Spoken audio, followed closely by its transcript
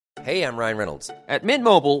Hey, I'm Ryan Reynolds. At Mint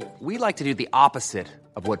Mobile, we like to do the opposite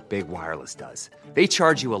of what Big Wireless does. They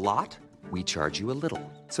charge you a lot, we charge you a little.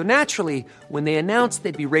 So naturally, when they announced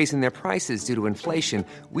they'd be raising their prices due to inflation,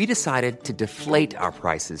 we decided to deflate our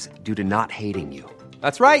prices due to not hating you.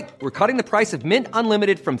 That's right. We're cutting the price of Mint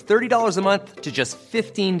Unlimited from $30 a month to just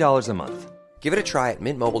 $15 a month. Give it a try at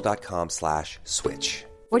mintmobile.com/switch.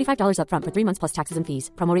 $45 up front for 3 months plus taxes and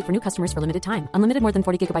fees. Promo rate for new customers for limited time. Unlimited more than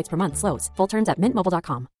 40 gigabytes per month. Slows full terms at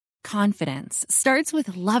mintmobile.com. Confidence starts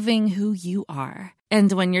with loving who you are. And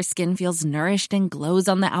when your skin feels nourished and glows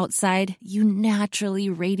on the outside, you naturally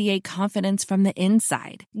radiate confidence from the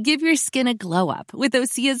inside. Give your skin a glow up with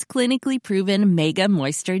Osea's clinically proven Mega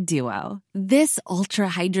Moisture Duo. This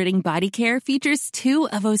ultra-hydrating body care features 2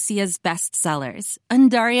 of Osea's best sellers,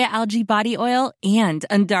 Undaria Algae Body Oil and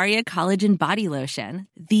Undaria Collagen Body Lotion.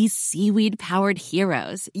 These seaweed-powered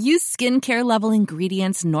heroes use skincare-level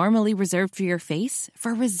ingredients normally reserved for your face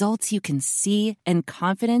for results you can see and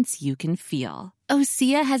confidence you can feel.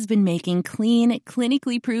 Osea has been making clean,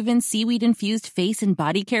 clinically proven seaweed-infused face and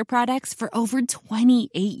body care products for over 28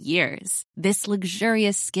 years. This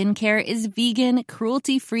luxurious skincare is vegan,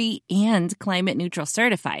 cruelty-free, and climate-neutral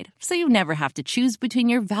certified, so you never have to choose between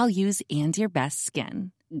your values and your best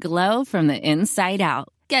skin. Glow from the inside out.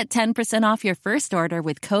 Get 10% off your first order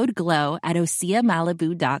with code GLOW at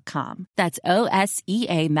OseaMalibu.com. That's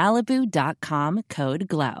OSEA Malibu.com, code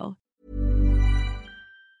GLOW.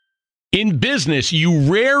 In business, you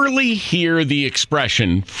rarely hear the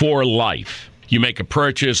expression "for life." You make a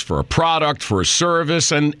purchase for a product, for a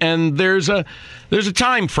service, and there's a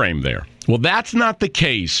time frame there. Well, that's not the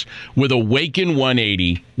case with Awaken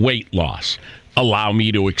 180 weight loss. Allow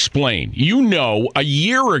me to explain. You know, a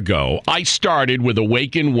year ago, I started with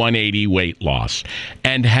Awaken 180 weight loss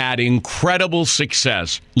and had incredible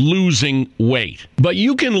success losing weight. But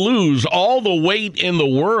you can lose all the weight in the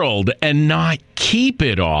world and not keep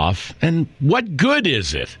it off. And what good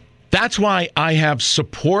is it? That's why I have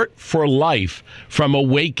support for life from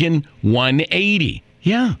Awaken 180.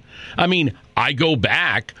 Yeah. I mean, I go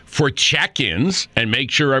back for check-ins and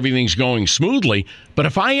make sure everything's going smoothly. But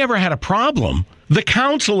if I ever had a problem, the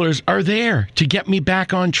counselors are there to get me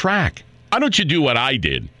back on track. Why don't you do what I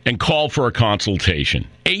did and call for a consultation?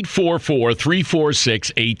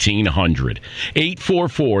 844-346-1800.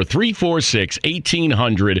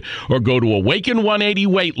 844-346-1800 or go to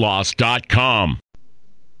awaken180weightloss.com.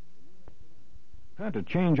 Had to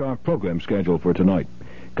change our program schedule for tonight.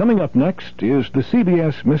 Coming up next is the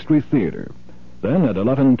CBS Mystery Theater. Then at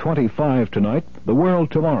 11:25 tonight, The World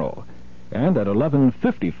Tomorrow. And at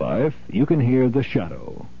 11:55, you can hear The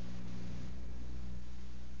Shadow.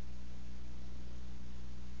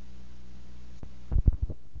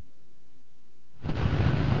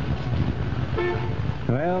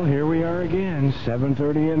 Well, here we are again,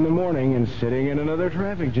 7:30 in the morning and sitting in another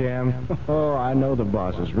traffic jam. Oh, I know the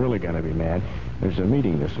boss is really going to be mad. There's a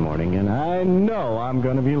meeting this morning, and I know I'm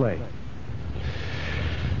going to be late.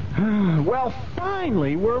 Well,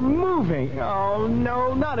 finally, we're moving. Oh,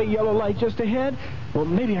 no, not a yellow light just ahead. Well,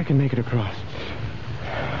 maybe I can make it across.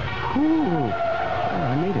 Whew. Oh,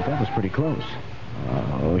 I made it. That was pretty close.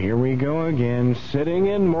 Oh, here we go again, sitting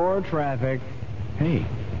in more traffic. Hey,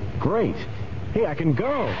 great. Hey, I can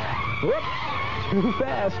go. Whoop. Too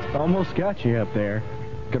fast. Almost got you up there.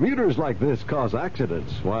 Commuters like this cause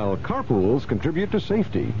accidents, while carpools contribute to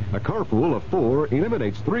safety. A carpool of 4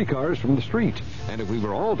 eliminates 3 cars from the street. And if we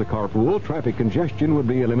were all to carpool, traffic congestion would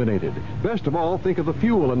be eliminated. Best of all, think of the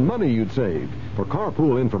fuel and money you'd save. For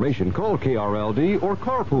carpool information, call KRLD or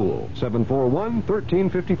Carpool,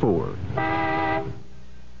 741-1354.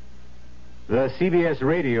 The CBS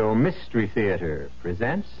Radio Mystery Theater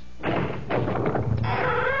presents...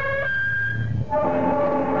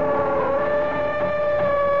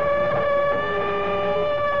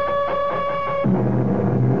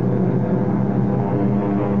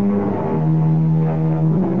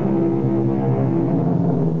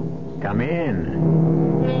 Come in.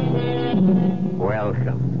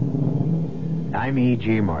 Welcome. I'm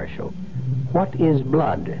E.G. Marshall. What is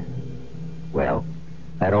blood? Well,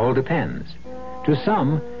 that all depends. To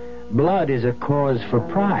some, blood is a cause for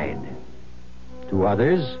pride. To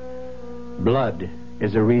others, blood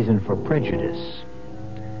is a reason for prejudice.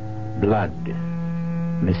 Blood.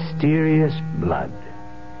 Mysterious blood.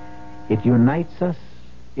 It unites us.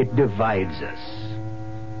 It divides us.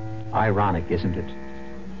 Ironic, isn't it?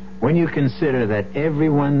 When you consider that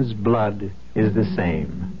everyone's blood is the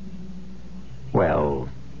same. Well,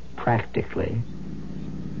 practically.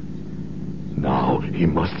 Now he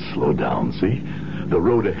must slow down, see? The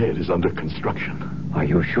road ahead is under construction. Are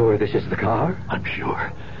you sure this is the car? I'm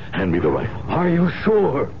sure. Hand me the rifle. Are you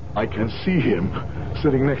sure? I can see him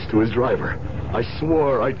sitting next to his driver. I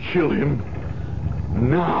swore I'd kill him.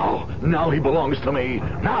 Now he belongs to me.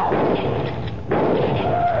 Now!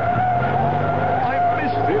 I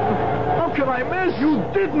missed him. How can I miss? You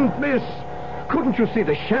didn't miss. Couldn't you see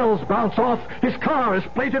the shells bounce off? His car is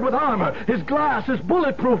plated with armor. His glass is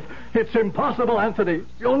bulletproof. It's impossible, Anthony.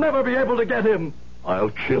 You'll never be able to get him.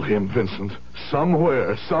 I'll kill him, Vincent.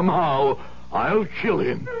 Somewhere, somehow, I'll kill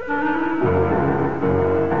him.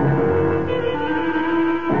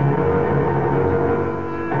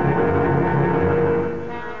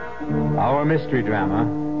 Our mystery drama,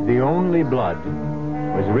 The Only Blood,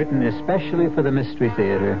 was written especially for the Mystery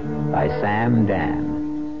Theater by Sam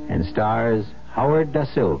Dan and stars Howard Da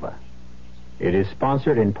Silva. It is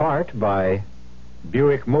sponsored in part by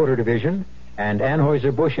Buick Motor Division and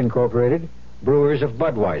Anheuser-Busch Incorporated, brewers of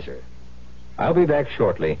Budweiser. I'll be back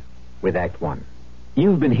shortly with Act One.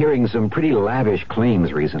 You've been hearing some pretty lavish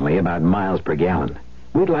claims recently about miles per gallon.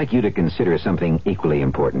 We'd like you to consider something equally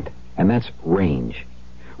important, and that's range.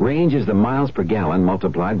 Range is the miles per gallon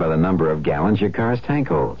multiplied by the number of gallons your car's tank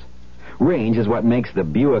holds. Range is what makes the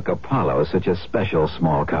Buick Apollo such a special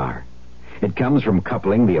small car. It comes from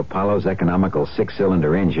coupling the Apollo's economical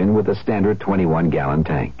 6-cylinder engine with a standard 21-gallon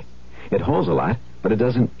tank. It holds a lot, but it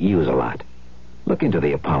doesn't use a lot. Look into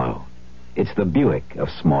the Apollo. It's the Buick of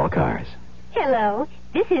small cars. Hello,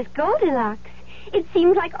 this is Goldilocks. It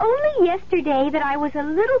seems like only yesterday that I was a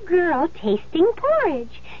little girl tasting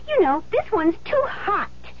porridge. You know, this one's too hot.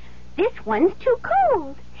 This one's too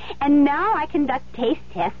cold. And now I conduct taste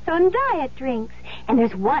tests on diet drinks. And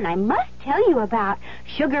there's one I must tell you about.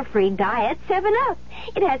 Sugar-free diet 7-Up.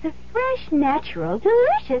 It has a fresh, natural,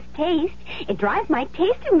 delicious taste. It drives my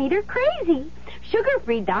taste-o-meter crazy.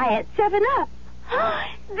 Sugar-free diet 7-Up.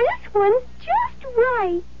 This one's just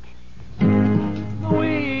right.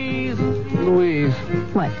 Louise.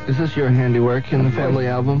 What? Is this your handiwork in the family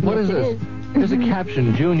album? What Yes, is it this? is. There's a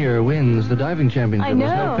caption, Junior wins the diving championship. I know.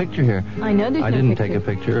 There's no picture here. I know there's I no didn't picture. take a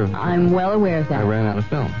picture. I'm well aware of that. I ran out of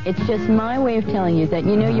film. It's just my way of telling you that,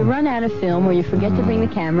 you run out of film or you forget to bring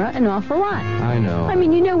the camera an awful lot. I know. I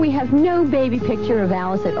mean, we have no baby picture of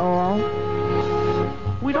Alice at all.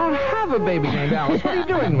 We don't have a baby named Alice. What are you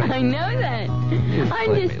doing, man? I know that.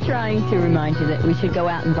 I'm just trying to remind you that we should go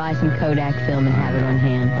out and buy some Kodak film and have it on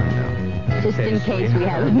hand. I know. Just in case we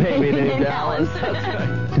have a baby named Alice.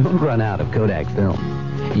 Don't run out of Kodak film.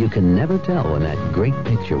 You can never tell when that great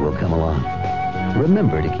picture will come along.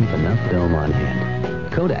 Remember to keep enough film on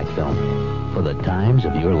hand. Kodak film, for the times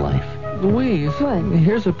of your life. Louise, What?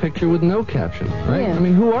 Here's a picture with no caption, right? Yeah. I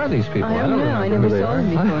mean, who are these people? I don't know. I remember never who they saw are. them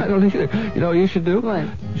before. I don't either. You know what you should do? What?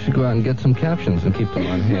 You should go out and get some captions and keep them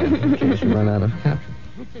on hand in case you run out of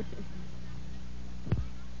captions.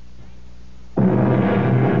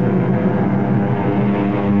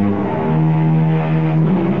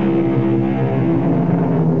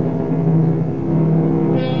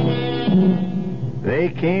 They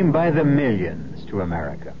came by the millions to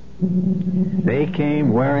America. They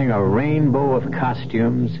came wearing a rainbow of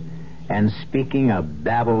costumes and speaking a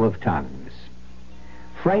babble of tongues.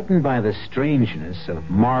 Frightened by the strangeness of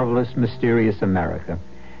marvelous, mysterious America,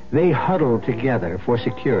 they huddled together for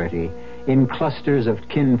security in clusters of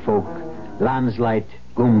kinfolk, Landsleit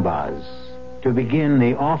Goombas, to begin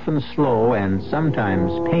the often slow and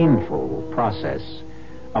sometimes painful process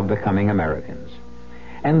of becoming Americans.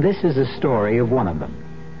 And this is a story of one of them,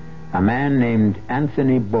 a man named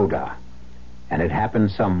Anthony Boda. And it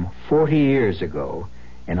happened some 40 years ago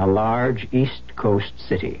in a large East Coast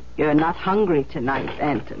city. You're not hungry tonight,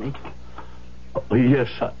 Anthony. Oh, yes,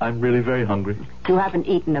 I'm really very hungry. You haven't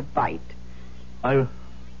eaten a bite. I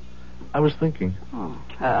was thinking. Oh,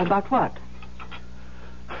 about what?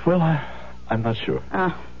 Well, I'm not sure.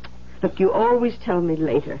 Look, you always tell me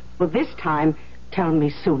later. Well, this time, tell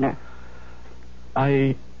me sooner.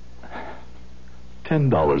 $10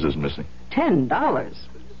 is missing. $10?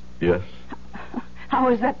 Yes. How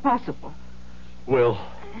is that possible? Well,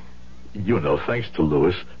 thanks to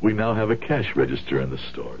Lewis, we now have a cash register in the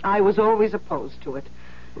store. I was always opposed to it.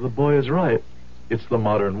 The boy is right. It's the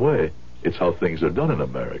modern way. It's how things are done in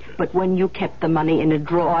America. But when you kept the money in a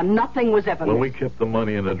drawer, nothing was ever When we missed. kept the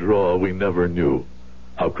money in a drawer, we never knew.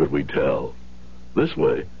 How could we tell? This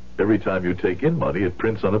way, every time you take in money, it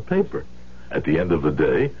prints on a paper. At the end of the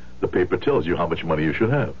day, the paper tells you how much money you should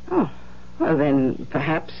have. Oh, well then,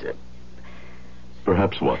 perhaps...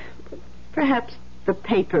 Perhaps what? Perhaps the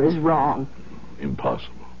paper is wrong.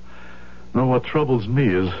 Impossible. No, what troubles me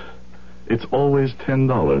is it's always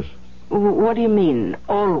 $10. What do you mean,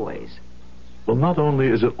 always? Well, not only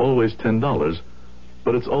is it always $10,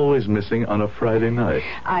 But it's always missing on a Friday night.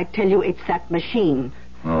 I tell you, it's that machine.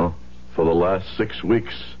 Oh, for the last 6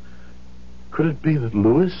 weeks. Could it be that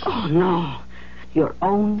Louis... Oh, no. Your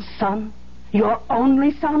own son? Your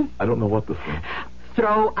only son? I don't know what to think.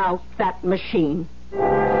 Throw out that machine.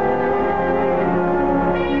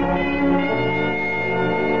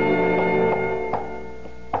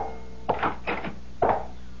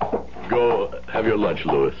 Go have your lunch,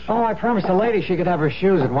 Louis. Oh, I promised the lady she could have her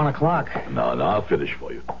shoes at 1 o'clock. No, I'll finish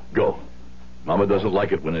for you. Go. Mama doesn't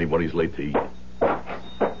like it when anybody's late to eat.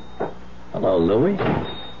 Hello, Louis.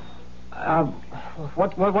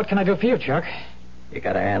 What can I do for you, Chuck? You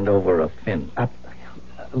got to hand over a fin.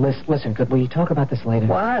 Listen, could we talk about this later?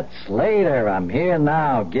 What's later? I'm here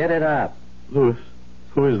now. Get it up. Louis,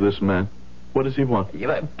 who is this man? What does he want?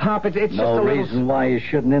 Pop, it's just a No little... reason why you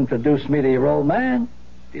shouldn't introduce me to your old man.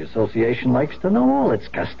 The association likes to know all its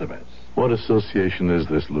customers. What association is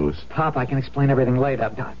this, Louis? Pop, I can explain everything later.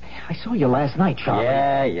 I saw you last night, Charlie.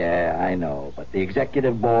 Yeah, I know. But the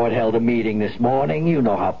executive board held a meeting this morning. You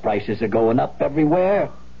know how prices are going up everywhere.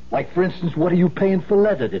 Like, for instance, what are you paying for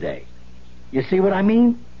leather today? You see what I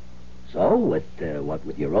mean? So, with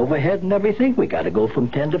your overhead and everything, we got to go from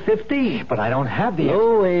 10 to 15. But I don't have the...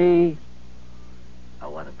 Louis, I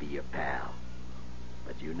want to be your pal.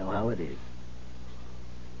 But you know how it is.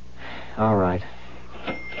 All right.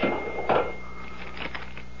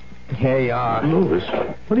 Here you are. Louis,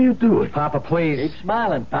 what are you doing? Papa, please. Keep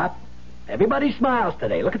smiling, Pop. Everybody smiles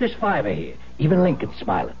today. Look at this fiver here. Even Lincoln's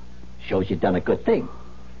smiling. Shows you've done a good thing.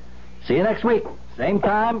 See you next week. Same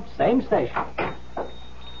time, same station.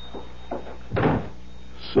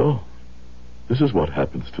 So, this is what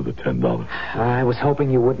happens to the $10. I was hoping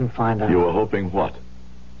you wouldn't find out. You were hoping what?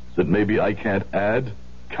 That maybe I can't add?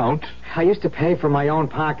 Count? I used to pay for my own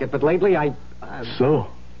pocket, but lately So,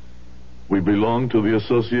 we belong to the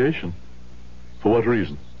association. For what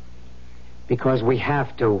reason? Because we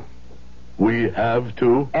have to. We have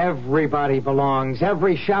to? Everybody belongs.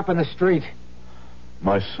 Every shop in the street.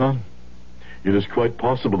 My son, it is quite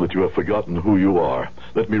possible that you have forgotten who you are.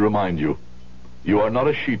 Let me remind you. You are not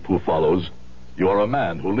a sheep who follows. You are a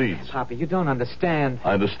man who leads. Papa, you don't understand.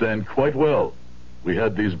 I understand quite well. We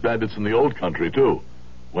had these bandits in the old country, too.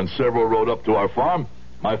 When several rode up to our farm,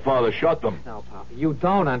 my father shot them. No, Papa, you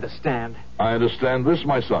don't understand. I understand this,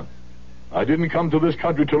 my son. I didn't come to this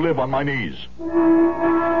country to live on my knees.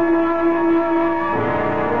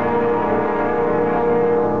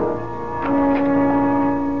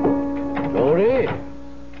 Dory?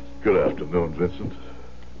 Good afternoon, Vincent.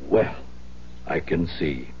 Well, I can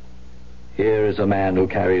see. Here is a man who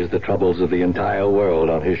carries the troubles of the entire world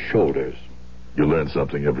on his shoulders. You learn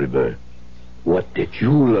something every day. What did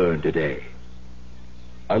you learn today?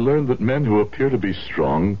 I learned that men who appear to be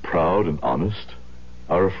strong, proud, and honest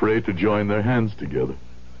are afraid to join their hands together.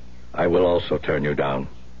 I will also turn you down.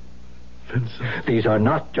 Vincent? These are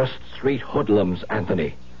not just street hoodlums,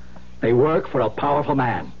 Anthony. They work for a powerful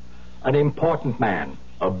man. An important man.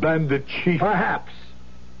 A bandit chief? Perhaps.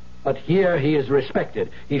 But here he is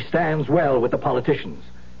respected. He stands well with the politicians.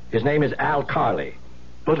 His name is Al Carley.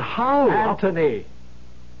 But how? Anthony.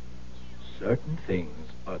 Certain things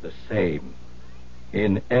are the same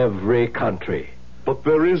in every country. But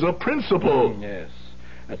there is a principle. Yes.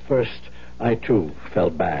 At first, I too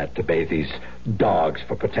felt bad to pay these dogs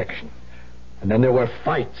for protection. And then there were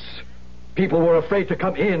fights. People were afraid to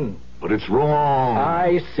come in. But it's wrong.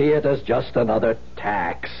 I see it as just another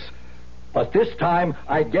tax. But this time,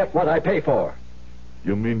 I get what I pay for.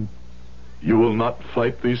 You mean you will not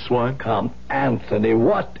fight these swine? Come, Anthony,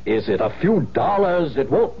 what is it? A few dollars? It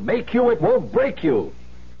won't make you, it won't break you.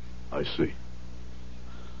 I see.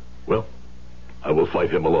 Well, I will fight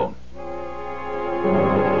him alone.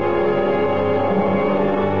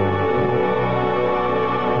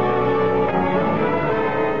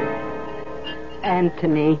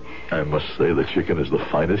 Anthony. I must say the chicken is the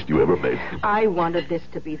finest you ever made. I wanted this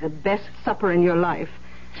to be the best supper in your life.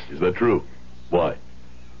 Is that true? Why?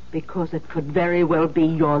 Because it could very well be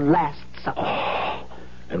your last supper. Oh,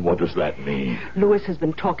 and what does that mean? Louis has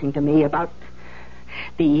been talking to me about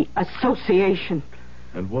the association.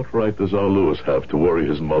 And what right does our Louis have to worry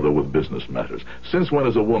his mother with business matters? Since when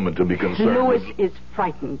is a woman to be concerned Louis with... is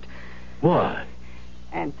frightened. Why?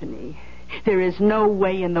 Anthony, there is no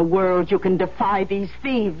way in the world you can defy these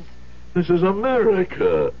thieves. This is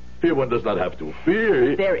America. Here one does not have to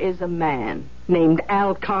fear. There is a man named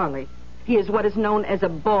Al Carley. He is what is known as a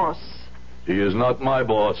boss. He is not my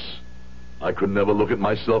boss. I could never look at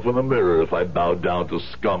myself in the mirror if I bowed down to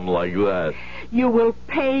scum like that. You will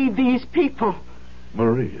pay these people.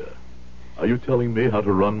 Maria, are you telling me how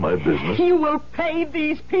to run my business? You will pay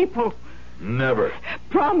these people. Never.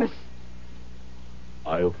 Promise.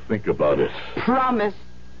 I'll think about it. Promise.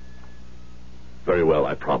 Very well,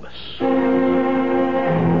 I promise.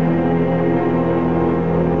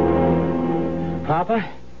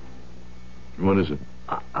 Papa? What is it?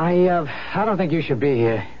 I don't think you should be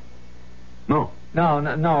here. No.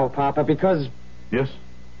 No, Papa, because... Yes?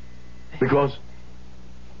 Because?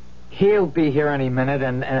 He'll be here any minute,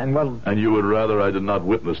 and well... And you would rather I did not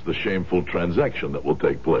witness the shameful transaction that will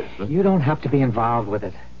take place, huh? You don't have to be involved with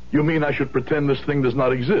it. You mean I should pretend this thing does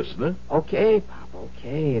not exist, huh? Okay, Papa,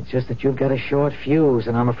 okay. It's just that you've got a short fuse,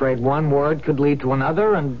 and I'm afraid one word could lead to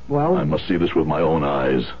another, and, well... I must see this with my own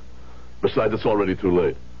eyes. Besides, it's already too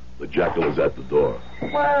late. The jackal is at the door.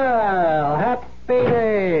 Well, happy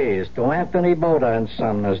days to Anthony Boda and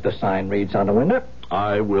Son, as the sign reads on the window.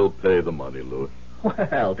 I will pay the money, Louis.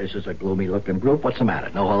 Well, this is a gloomy-looking group. What's the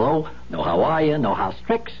matter? No hello? No how are you? No house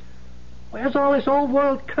tricks? Where's all this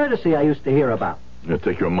old-world courtesy I used to hear about? Now,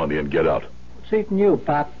 take your money and get out. What's eating you,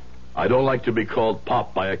 Pop? I don't like to be called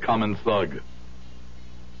Pop by a common thug.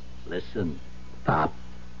 Listen, Pop.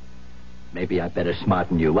 Maybe I better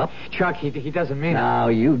smarten you up. Chuck, he doesn't mean it. No,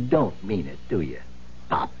 you don't mean it, do you,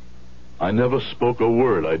 Pop? I never spoke a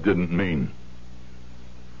word I didn't mean.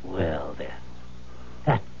 Well, then,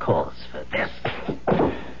 that calls for this.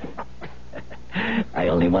 I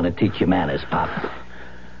only want to teach you manners, Pop.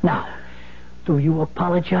 Now, do you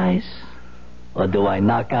apologize? Or do I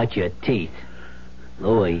knock out your teeth?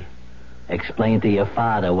 Louis, explain to your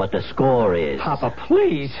father what the score is. Papa,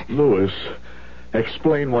 please. Louis,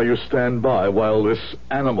 explain why you stand by while this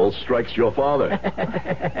animal strikes your father.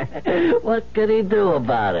 What could he do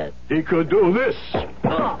about it? He could do this.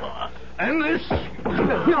 And this.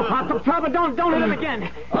 No, Papa, don't hit him again.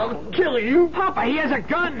 I'll kill you. Papa, he has a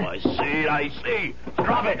gun. I see.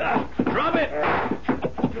 Drop it. Drop it.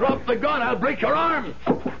 Drop the gun. I'll break your arm.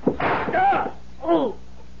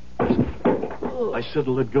 I said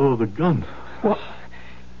to let go of the gun.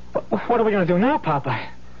 What are we going to do now, Papa?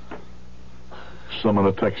 Summon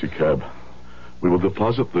a taxi cab. We will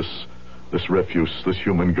deposit this refuse, this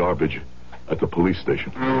human garbage, at the police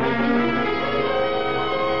station.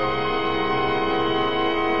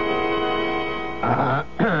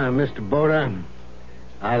 Mr. Boda,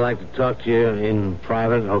 I'd like to talk to you in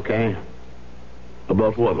private, okay?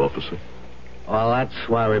 About what, officer? Well, that's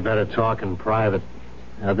why we better talk in private.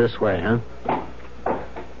 Now, this way, huh?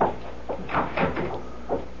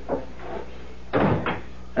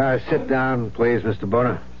 Sit down, please, Mr.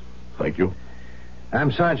 Boda. Thank you.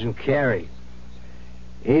 I'm Sergeant Carey.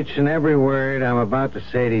 Each and every word I'm about to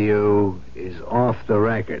say to you is off the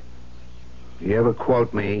record. If you ever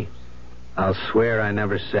quote me, I'll swear I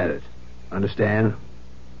never said it. Understand?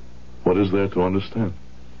 What is there to understand?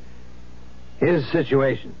 Here's the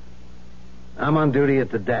situation. I'm on duty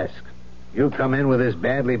at the desk. You come in with this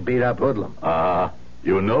badly beat-up hoodlum.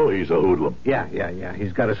 You know he's a hoodlum. Yeah.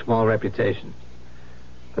 He's got a small reputation.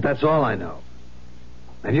 But that's all I know.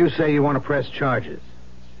 And you say you want to press charges.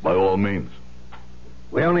 By all means.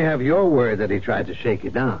 We only have your word that he tried to shake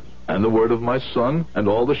you down. And the word of my son and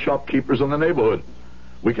all the shopkeepers in the neighborhood.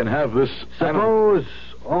 We can have this... Suppose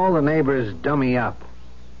all the neighbors dummy up.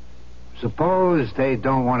 Suppose they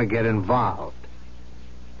don't want to get involved.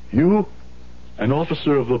 You? An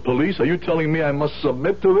officer of the police? Are you telling me I must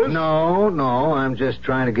submit to this? No. I'm just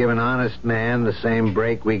trying to give an honest man the same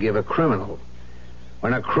break we give a criminal.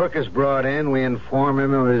 When a crook is brought in, we inform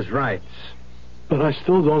him of his rights. But I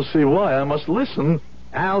still don't see why I must listen.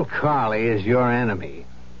 Al Carley is your enemy.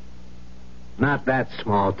 Not that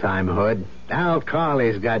small-time hood. Al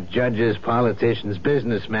Carley's got judges, politicians,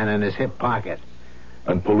 businessmen in his hip pocket.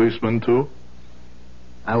 And policemen, too?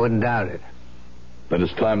 I wouldn't doubt it. Then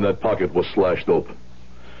it's time that pocket was slashed open.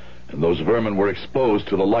 And those vermin were exposed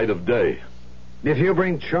to the light of day. If you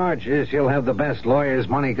bring charges, you'll have the best lawyers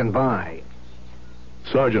money can buy.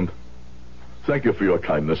 Sergeant, thank you for your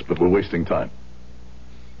kindness, but we're wasting time.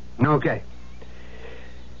 Okay.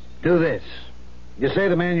 Do this. You say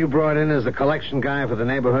the man you brought in is the collection guy for the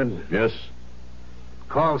neighborhood? Yes.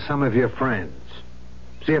 Call some of your friends.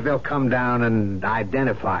 See if they'll come down and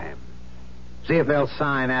identify him. See if they'll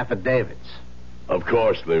sign affidavits. Of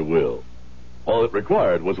course they will. All it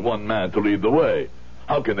required was one man to lead the way.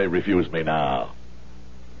 How can they refuse me now?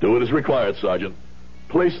 Do it as required, Sergeant.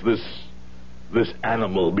 Place this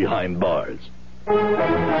animal behind bars.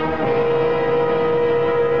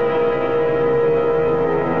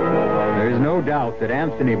 There is no doubt that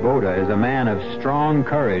Anthony Boda is a man of strong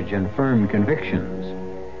courage and firm convictions.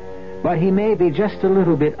 But he may be just a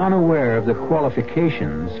little bit unaware of the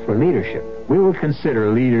qualifications for leadership. We will consider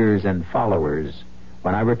leaders and followers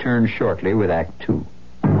when I return shortly with Act 2.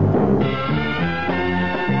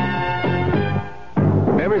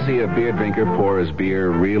 ever see a beer drinker pour his beer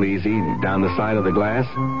real easy down the side of the glass?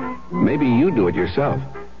 Maybe you do it yourself.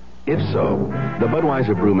 If so, the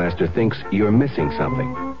Budweiser Brewmaster thinks you're missing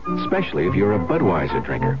something, especially if you're a Budweiser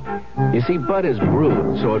drinker. You see, Bud is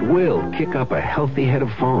brewed, so it will kick up a healthy head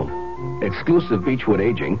of foam. Exclusive beechwood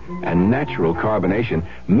aging and natural carbonation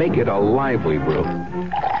make it a lively brew.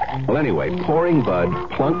 Well, anyway, pouring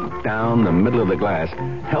Bud plunk down the middle of the glass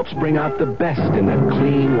helps bring out the best in that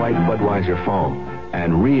clean white Budweiser foam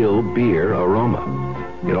and real beer aroma.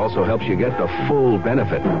 It also helps you get the full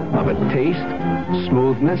benefit of a taste,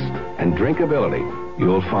 smoothness, and drinkability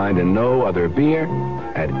you'll find in no other beer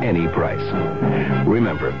at any price.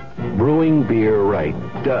 Remember, brewing beer right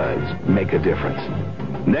does make a difference.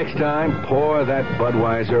 Next time, pour that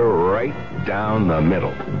Budweiser right down the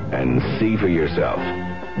middle and see for yourself.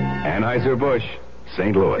 Anheuser-Busch,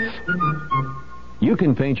 St. Louis. You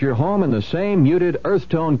can paint your home in the same muted earth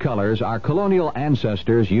tone colors our colonial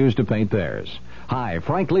ancestors used to paint theirs. Hi,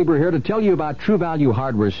 Frank Lieber here to tell you about True Value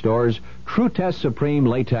Hardware Store's True Test Supreme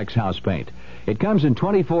Latex House Paint. It comes in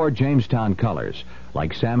 24 Jamestown colors,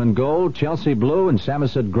 like salmon gold, Chelsea blue, and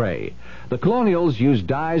Samoset gray. The colonials used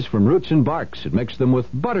dyes from roots and barks and mixed them with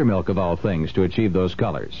buttermilk of all things to achieve those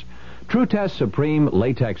colors. True Test Supreme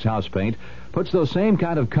Latex House Paint puts those same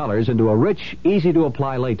kind of colors into a rich,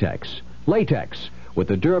 easy-to-apply latex. Latex, with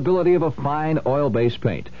the durability of a fine oil-based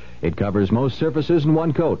paint. It covers most surfaces in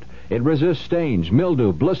one coat. It resists stains,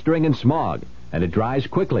 mildew, blistering, and smog. And it dries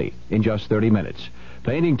quickly, in just 30 minutes.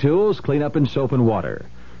 Painting tools clean up in soap and water.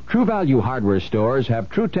 True Value Hardware Stores have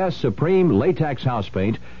True Test Supreme Latex House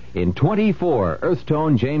Paint in 24 earth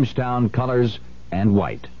tone Jamestown colors and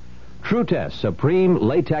white. True Test Supreme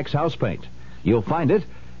Latex House Paint. You'll find it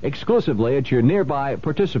exclusively at your nearby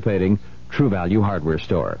participating True Value Hardware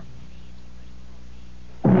Store.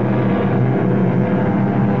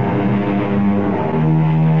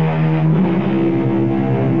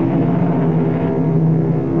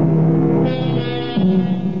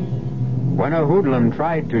 When a hoodlum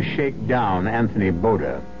tried to shake down Anthony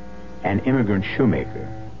Boda, an immigrant shoemaker,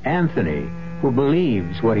 Anthony, who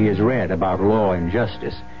believes what he has read about law and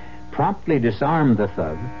justice, promptly disarmed the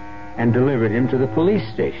thug and delivered him to the police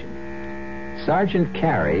station. Sergeant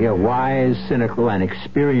Carey, a wise, cynical, and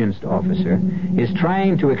experienced officer, is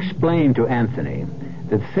trying to explain to Anthony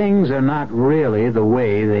that things are not really the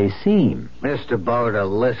way they seem. Mr. Boda,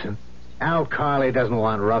 listen. Al Carley doesn't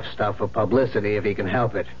want rough stuff for publicity if he can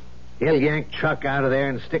help it. He'll yank Chuck out of there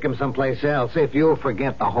and stick him someplace else if you'll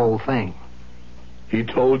forget the whole thing. He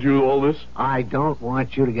told you all this? I don't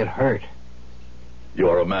want you to get hurt. You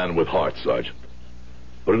are a man with heart, Sergeant.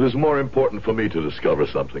 But it is more important for me to discover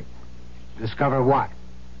something. Discover what?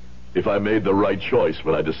 If I made the right choice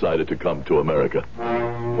when I decided to come to America.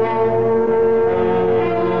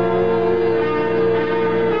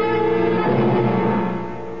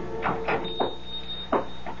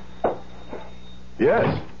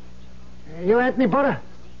 Yes. You Anthony Boda?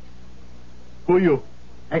 Who are you?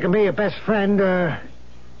 I can be your best friend or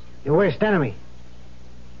your worst enemy.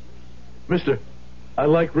 Mister, I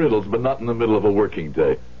like riddles, but not in the middle of a working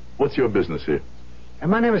day. What's your business here? And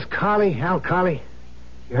my name is Carley, Al Carley.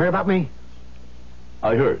 You heard about me?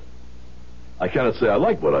 I heard. I cannot say I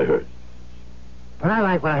like what I heard. But I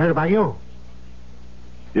like what I heard about you.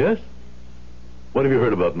 Yes? What have you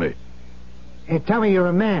heard about me? Hey, tell me you're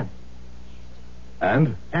a man.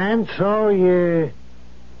 And? And so you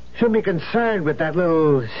shouldn't be concerned with that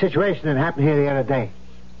little situation that happened here the other day.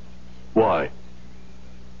 Why?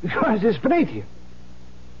 Because it's beneath you.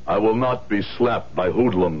 I will not be slapped by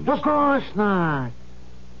hoodlums. Of course not.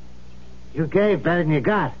 You gave better than you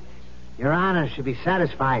got. Your honor should be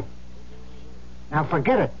satisfied. Now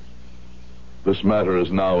forget it. This matter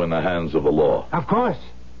is now in the hands of the law. Of course.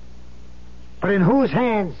 But in whose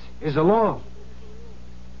hands is the law?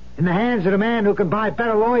 In the hands of the man who can buy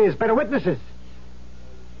better lawyers, better witnesses.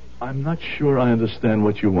 I'm not sure I understand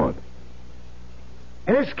what you want.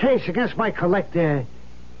 In this case against my collector,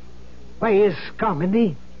 well, he is scum, isn't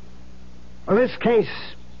he? Well, this case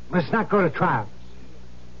must not go to trial.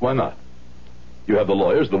 Why not? You have the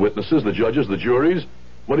lawyers, the witnesses, the judges, the juries.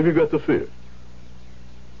 What have you got to fear?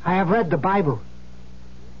 I have read the Bible.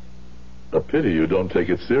 A pity you don't take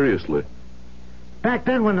it seriously. Back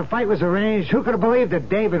then, when the fight was arranged, who could have believed that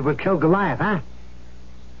David would kill Goliath, huh?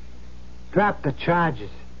 Drop the charges.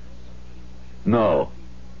 No.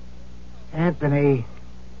 Anthony,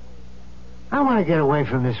 I want to get away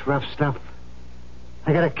from this rough stuff.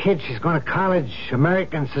 I got a kid. She's going to college.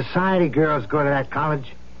 American society girls go to that college.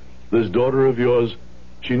 This daughter of yours,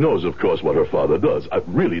 she knows, of course, what her father does.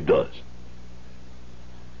 Really does.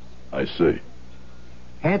 I see.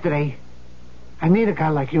 Anthony, I need a guy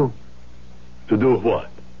like you. To do what?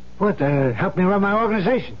 What, help me run my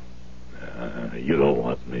organization? You don't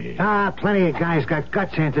want me. Plenty of guys got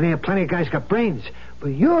guts, Anthony, and plenty of guys got brains. But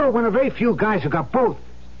you're one of very few guys who got both.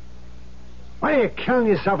 Why are you killing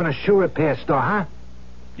yourself in a shoe repair store, huh?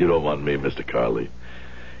 You don't want me, Mr. Carley.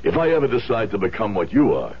 If I ever decide to become what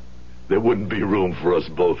you are, there wouldn't be room for us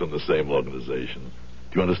both in the same organization.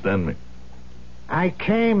 Do you understand me? I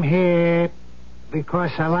came here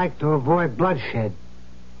because I like to avoid bloodshed.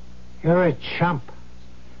 You're a chump.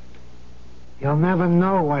 You'll never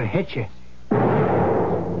know what hit you.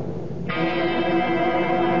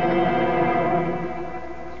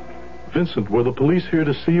 Vincent, were the police here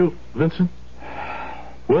to see you, Vincent?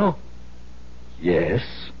 Well? Yes.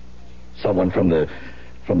 Someone from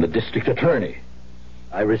the district attorney.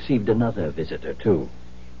 I received another visitor, too.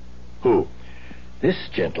 Who? This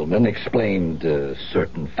gentleman explained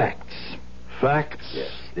certain facts. Facts?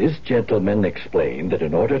 Yes. This gentleman explained that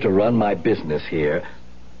in order to run my business here,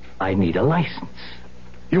 I need a license.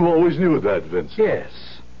 You always knew that, Vincent? Yes.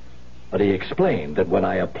 But he explained that when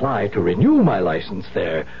I apply to renew my license,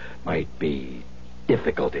 there might be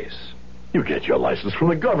difficulties. You get your license from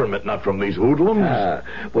the government, not from these hoodlums.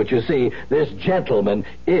 But you see, this gentleman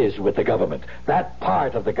is with the government. That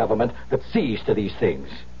part of the government that sees to these things.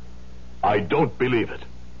 I don't believe it.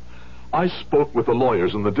 I spoke with the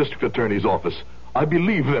lawyers in the district attorney's office. I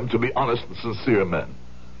believe them to be honest and sincere men.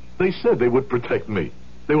 They said they would protect me.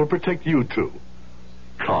 They will protect you, too.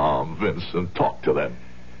 Calm, Vincent. Talk to them.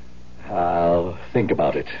 I'll think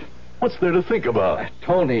about it. What's there to think about?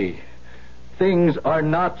 Tony, things are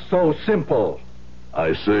not so simple.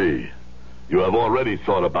 I see. You have already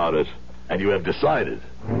thought about it, and you have decided.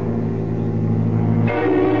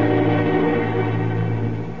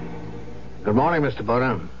 Good morning, Mr.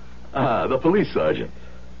 Bowden. The police sergeant.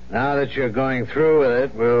 Now that you're going through with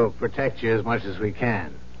it, we'll protect you as much as we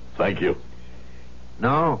can. Thank you.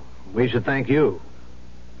 No, we should thank you.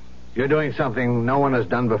 You're doing something no one has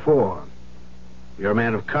done before. You're a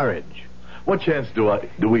man of courage. What chance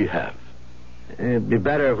do we have? It'd be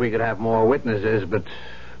better if we could have more witnesses, but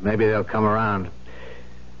maybe they'll come around.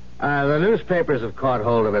 The newspapers have caught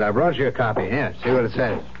hold of it. I brought you a copy. Here, see what it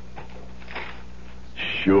says.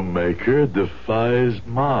 Shoemaker defies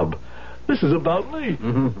mob. This is about me.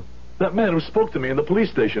 Mm-hmm. That man who spoke to me in the police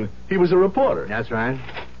station, he was a reporter. That's right.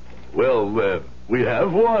 Well, we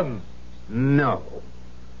have won. No.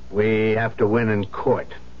 We have to win in court.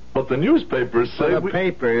 But the newspapers say the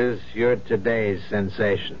papers, you're today's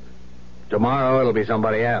sensation. Tomorrow it'll be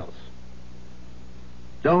somebody else.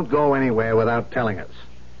 Don't go anywhere without telling us.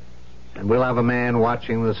 And we'll have a man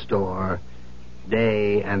watching the store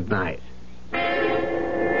day and night.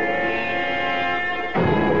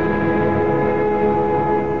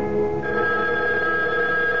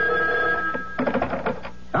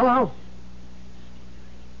 Hello?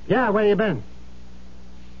 Yeah, where you been?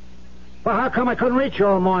 Well, how come I couldn't reach you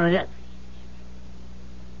all morning yet?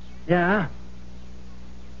 Yeah?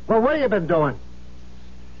 Well, what have you been doing?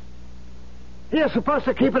 You're supposed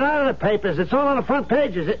to keep it out of the papers. It's all on the front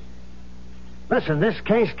pages. Listen, this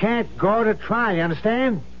case can't go to trial, you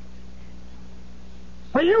understand?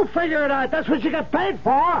 Well, you figure it out. That's what you get paid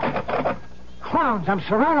for. Clowns. I'm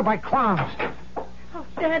surrounded by clowns. Oh,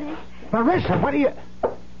 Daddy. Marissa, what are you...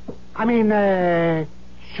 I mean,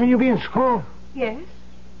 shouldn't you be in school? Yes?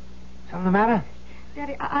 Something the matter?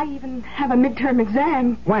 Daddy, I even have a midterm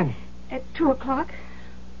exam. When? At 2:00.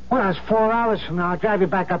 Well, that's 4 hours from now. I'll drive you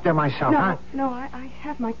back up there myself, huh? No, I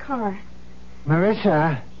have my car.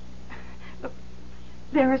 Marissa? Look,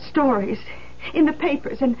 there are stories in the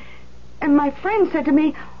papers, and my friend said to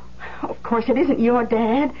me, of course, it isn't your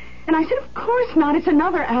dad. And I said, of course not. It's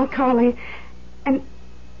another Al Carley. And,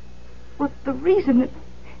 well, the reason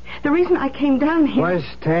I came down here... was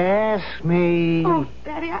to ask me... Oh,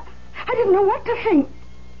 Daddy, I didn't know what to think.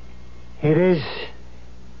 It is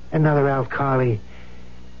another Al Carley.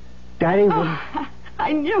 Daddy wouldn't... Oh,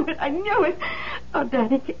 I knew it. Oh,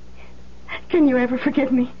 Daddy, can you ever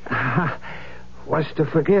forgive me? What's to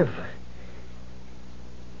forgive?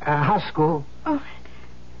 High school. Oh,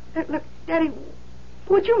 look, Daddy,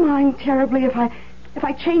 would you mind terribly if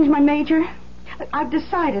I change my major? I've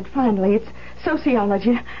decided, finally. It's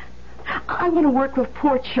sociology. I want to work with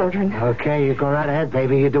poor children. Okay, you go right ahead,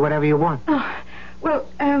 baby. You do whatever you want. Oh, well,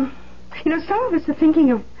 some of us are thinking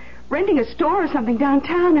of renting a store or something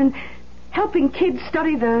downtown and helping kids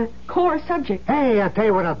study the core subject. Hey, I'll tell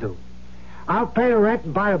you what I'll do. I'll pay the rent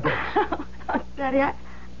and buy a book. Oh, Daddy, I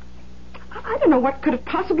don't know what could have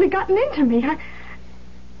possibly gotten into me.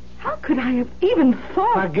 How could I have even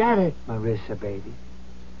thought... Forget it, Marissa, baby.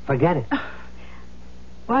 Forget it.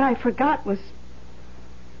 What I forgot was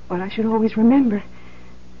what I should always remember.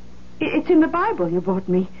 It's in the Bible you bought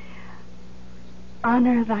me.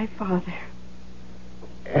 Honor thy father.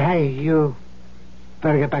 Hey, you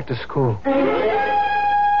better get back to school.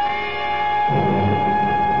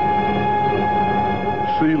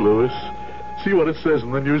 See, Louis. See what it says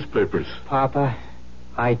in the newspapers. Papa,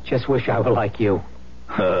 I just wish I were like you.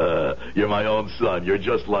 You're my own son. You're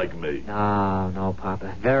just like me. No,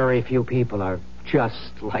 Papa. Very few people are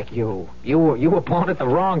just like you. You were born at the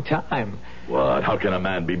wrong time. What? How can a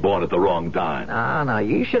man be born at the wrong time? No.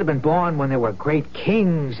 You should have been born when there were great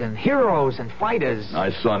kings and heroes and fighters.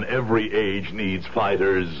 My son, every age needs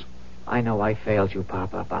fighters. I know I failed you,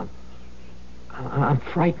 Papa. I'm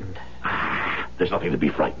frightened. There's nothing to be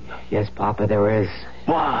frightened of. Yes, Papa, there is.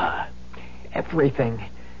 What? Everything.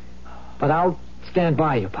 But I'll stand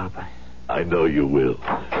by you, Papa. I know you will.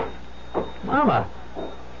 Mama.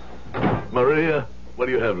 Maria, what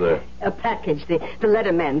do you have there? A package. The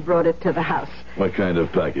letterman brought it to the house. What kind of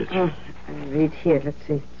package? I read here. Let's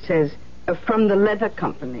see. It says, from the leather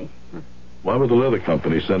company. Why would the leather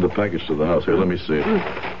company send a package to the house? Here, let me see it.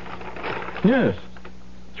 Yes.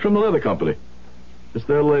 It's from the leather company. It's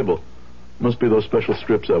their label. Must be those special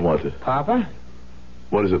strips I wanted. Papa?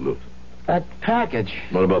 What is it, Lou? That package.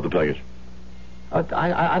 What about the package?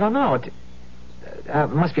 I don't know. It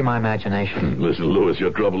must be my imagination. Listen, Louis, your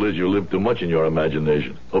trouble is you live too much in your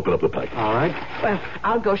imagination. Open up the package. All right. Well,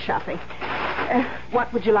 I'll go shopping.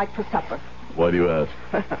 What would you like for supper? Why do you ask?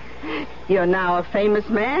 You're now a famous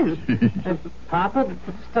man. Papa,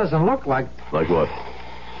 this doesn't look like... Like what?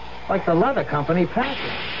 Like the leather company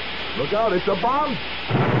package. Look out, it's a bomb.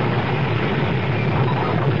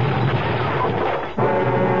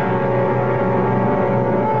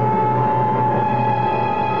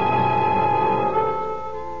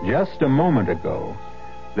 Just a moment ago,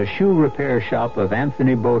 the shoe repair shop of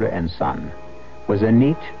Anthony Boda and Son was a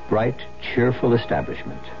neat, bright, cheerful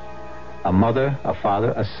establishment. A mother, a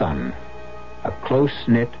father, a son. A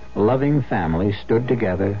close-knit, loving family stood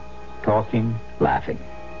together, talking, laughing.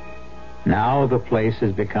 Now the place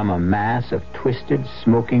has become a mass of twisted,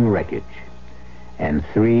 smoking wreckage, and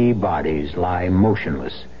 3 bodies lie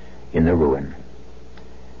motionless in the ruin.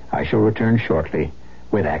 I shall return shortly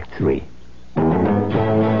with Act 3.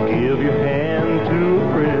 Give your hand to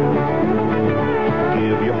a friend.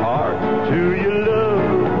 Give your heart to your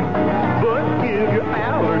love. But give your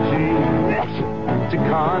allergy to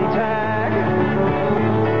contact.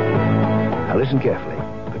 Now listen carefully,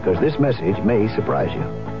 because this message may surprise you.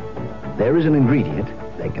 There is an ingredient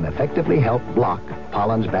that can effectively help block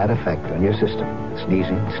pollen's bad effect on your system.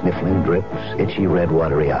 Sneezing, sniffling, drips, itchy, red,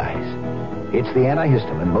 watery eyes. It's the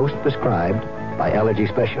antihistamine most prescribed by allergy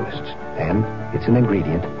specialists, and it's an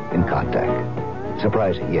ingredient in Contact.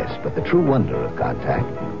 Surprising, yes, but the true wonder of Contact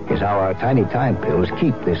is how our tiny time pills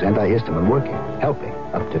keep this antihistamine working, helping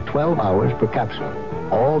up to 12 hours per capsule,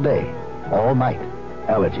 all day, all night.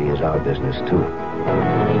 Allergy is our business, too.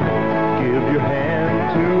 Give your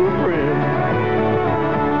hand to a friend.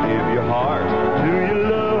 Give your heart to your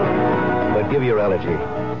love. But give your allergy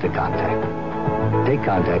to Contact. Take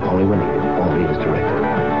Contact only when needed, only as directed.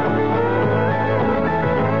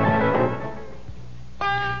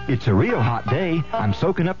 It's a real hot day. I'm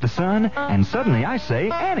soaking up the sun, and suddenly I say,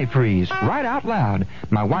 antifreeze, right out loud.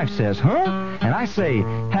 My wife says, huh? And I say,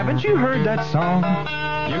 haven't you heard that song?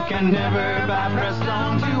 You can never buy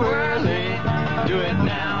Prestone too early. Do it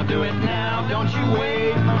now, don't you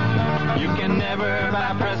wait. You can never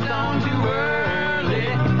buy Prestone too early.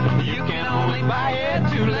 You can only buy it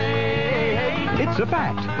too late. It's a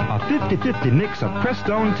fact. A 50-50 mix of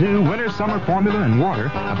Prestone 2 winter-summer formula and water,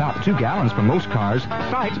 about 2 gallons for most cars,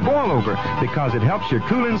 fights boil-over because it helps your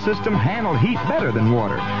cooling system handle heat better than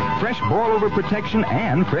water. Fresh boil-over protection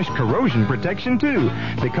and fresh corrosion protection, too,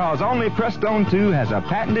 because only Prestone 2 has a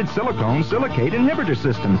patented silicone silicate inhibitor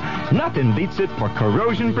system. Nothing beats it for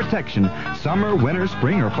corrosion protection. Summer, winter,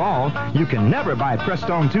 spring, or fall, you can never buy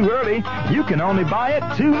Prestone too early. You can only buy it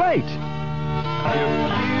too late.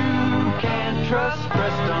 Can't trust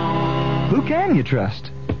Prestone. Who can you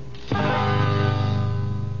trust?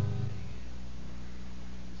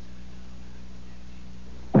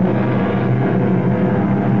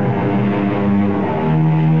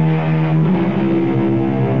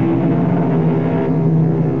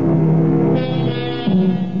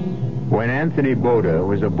 When Anthony Boda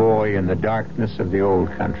was a boy in the darkness of the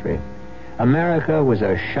old country, America was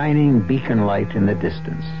a shining beacon light in the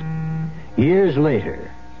distance. Years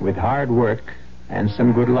later, with hard work and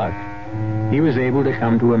some good luck, he was able to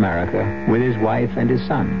come to America with his wife and his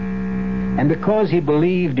son. And because he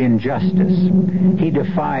believed in justice, he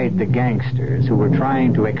defied the gangsters who were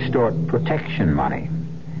trying to extort protection money.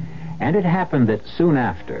 And it happened that soon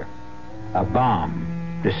after, a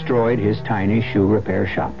bomb destroyed his tiny shoe repair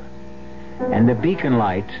shop. And the beacon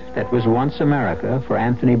light that was once America for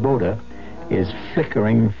Anthony Boda is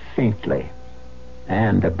flickering faintly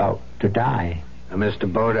and about to die.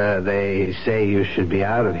 Mr. Boda, they say you should be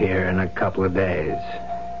out of here in a couple of days.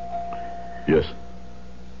 Yes.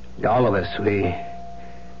 All of us, we're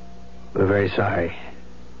very sorry.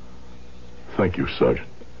 Thank you, Sergeant.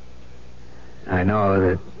 I know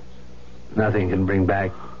that nothing can bring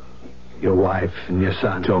back your wife and your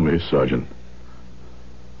son. Tell me, Sergeant,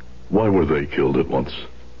 why were they killed at once,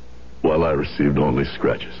 while I received only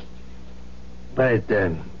scratches? But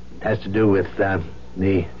it has to do with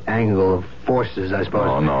the angle of forces, I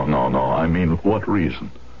suppose. No. I mean, what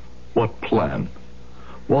reason? What plan?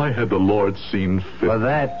 Why had the Lord seen fit? For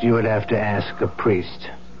that, you would have to ask a priest.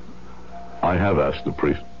 I have asked the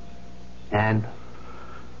priest. And?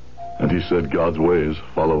 And he said God's ways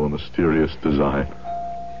follow a mysterious design.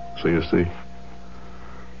 So you see,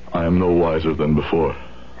 I am no wiser than before.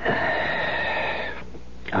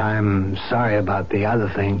 I'm sorry about the other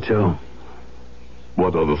thing, too.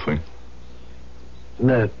 What other thing?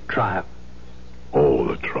 The trial. Oh,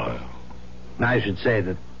 the trial. I should say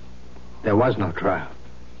that there was no trial.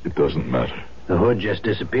 It doesn't matter. The hood just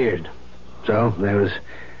disappeared. So there was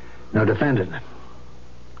no defendant.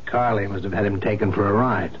 Carly must have had him taken for a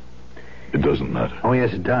ride. It doesn't matter. Oh,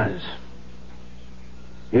 yes, it does.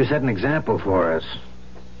 You set an example for us.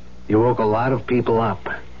 You woke a lot of people up.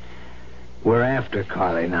 We're after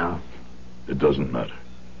Carly now. It doesn't matter.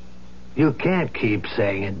 You can't keep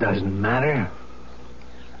saying it doesn't matter.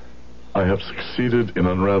 I have succeeded in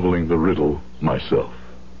unraveling the riddle myself.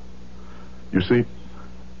 You see,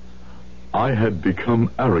 I had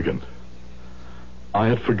become arrogant. I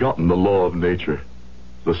had forgotten the law of nature.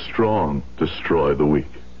 The strong destroy the weak.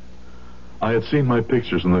 I had seen my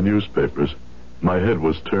pictures in the newspapers. My head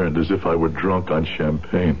was turned as if I were drunk on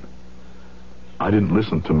champagne. I didn't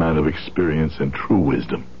listen to men of experience and true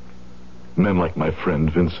wisdom. Men like my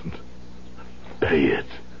friend Vincent. Pay it.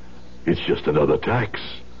 It's just another tax.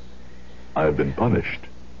 I have been punished.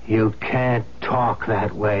 You can't talk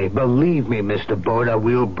that way. Believe me, Mr. Boda,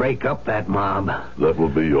 we'll break up that mob. That will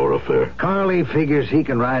be your affair. Carly figures he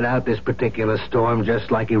can ride out this particular storm just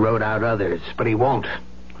like he rode out others, but he won't.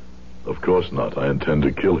 Of course not. I intend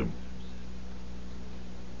to kill him.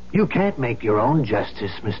 You can't make your own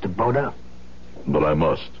justice, Mr. Boda. But I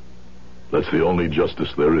must. That's the only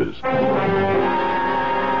justice there is.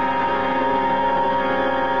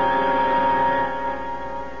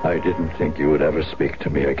 I didn't think you would ever speak to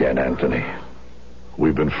me again, Anthony.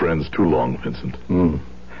 We've been friends too long, Vincent.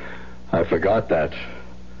 I forgot that.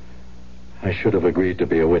 I should have agreed to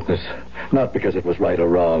be a witness, not because it was right or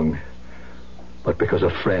wrong, but because a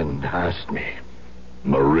friend asked me.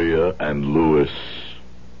 Maria and Louis.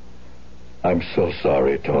 I'm so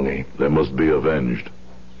sorry, Tony. They must be avenged.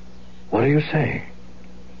 What are you saying?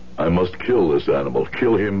 I must kill this animal.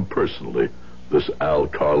 Kill him personally. This Al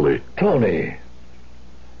Carly. Tony,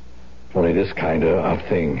 this kind of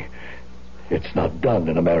thing, it's not done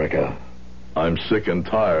in America. I'm sick and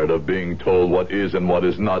tired of being told what is and what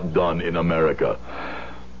is not done in America.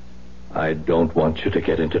 I don't want you to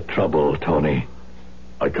get into trouble, Tony.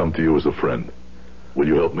 I come to you as a friend. Will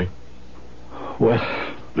you help me? Well...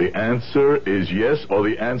 The answer is yes or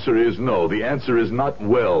the answer is no. The answer is not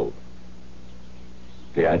well.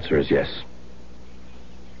 The answer is yes.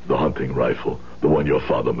 The hunting rifle, the one your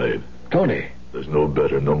father made. Tony. There's no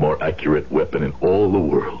better, no more accurate weapon in all the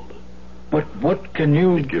world. But what can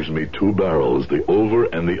you... It gives me 2 barrels, the over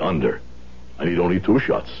and the under. I need only 2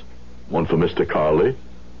 shots. One for Mr. Carly,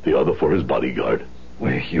 the other for his bodyguard.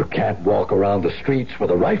 Well, you can't walk around the streets with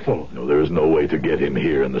a rifle. No, there is no way to get him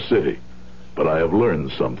here in the city. But I have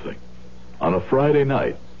learned something. On a Friday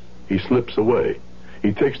night, he slips away.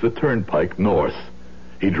 He takes the turnpike north.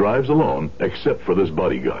 He drives alone, except for this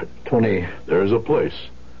bodyguard. Tony. There is a place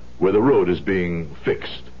where the road is being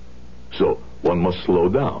fixed. So one must slow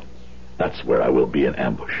down. That's where I will be in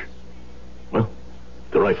ambush. Well,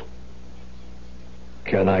 the rifle.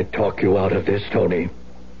 Can I talk you out of this, Tony?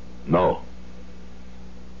 No.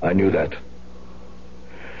 I knew that.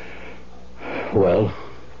 Well...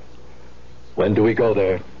 when do we go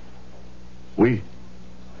there? We?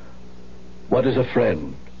 What is a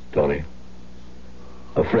friend, Tony?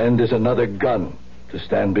 A friend is another gun to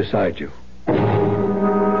stand beside you.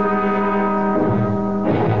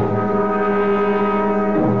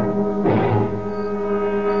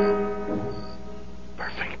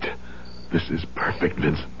 Perfect. This is perfect,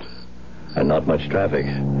 Vincent. And not much traffic.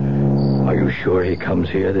 Are you sure he comes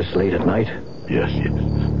here this late at night? Yes.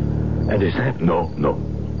 And is that... No.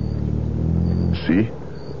 See?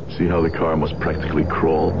 See how the car must practically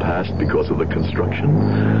crawl past because of the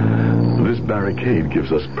construction? This barricade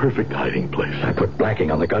gives us perfect hiding place. I put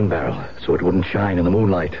blacking on the gun barrel so it wouldn't shine in the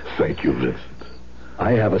moonlight. Thank you, Vincent.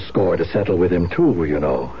 I have a score to settle with him, too, you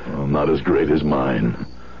know. Well, not as great as mine.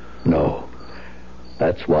 No.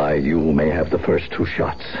 That's why you may have the first 2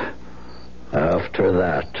 shots. After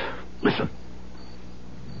that... Listen.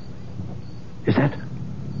 Is that?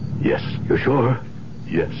 Yes. You sure?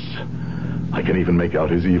 Yes. I can even make out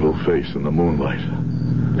his evil face in the moonlight.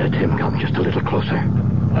 Let him come just a little closer.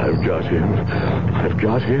 I've got him. I've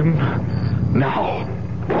got him. Now.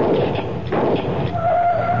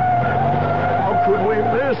 How could we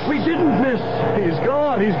miss? We didn't miss. He's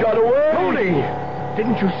gone. He's got away. Tony,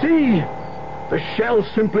 didn't you see? The shell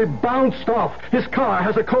simply bounced off. His car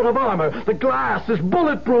has a coat of armor. The glass is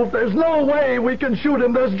bulletproof. There's no way we can shoot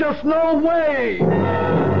him. There's just no way.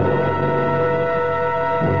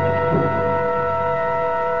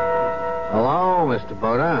 Hello, Mr.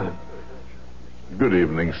 Boda. Good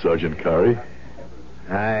evening, Sergeant Carey.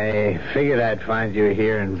 I figured I'd find you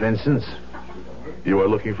here in Vincent's. You are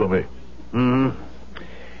looking for me? Hmm.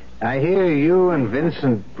 I hear you and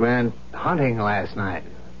Vincent went hunting last night.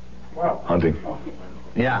 Hunting?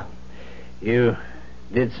 Yeah. You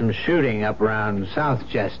did some shooting up around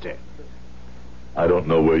Southchester. I don't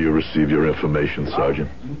know where you receive your information, Sergeant.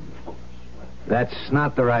 That's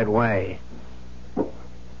not the right way.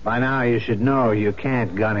 By now you should know you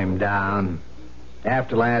can't gun him down.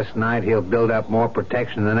 After last night, he'll build up more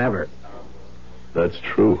protection than ever. That's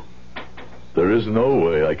true. There is no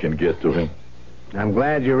way I can get to him. I'm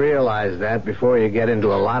glad you realize that before you get into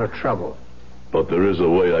a lot of trouble. But there is a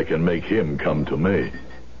way I can make him come to me.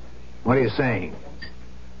 What are you saying?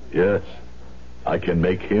 Yes. I can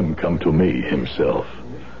make him come to me himself.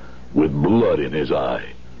 With blood in his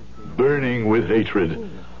eye. Burning with hatred.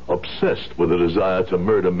 Obsessed with a desire to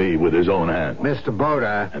murder me with his own hand. Mr.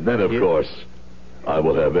 Boda. And then, of course, I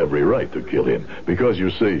will have every right to kill him. Because,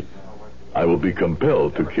 you see, I will be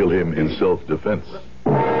compelled to kill him in self-defense.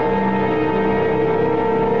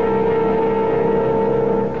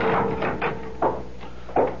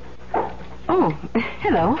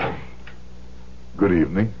 Hello. Good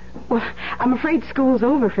evening. Well, I'm afraid school's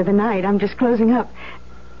over for the night. I'm just closing up.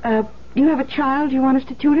 You have a child you want us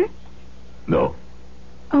to tutor? No.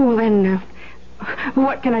 Oh, well, then,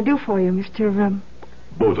 what can I do for you, Mr.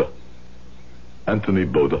 Boda. Anthony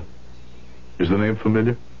Boda. Is the name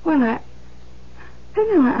familiar? Well, I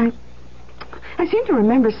don't know. I seem to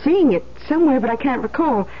remember seeing it somewhere, but I can't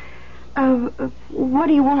recall. What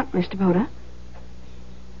do you want, Mr. Boda?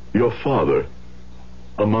 Your father,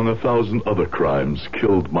 among 1,000 other crimes,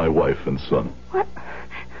 killed my wife and son. What?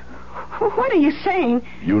 What are you saying?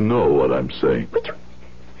 You know what I'm saying. But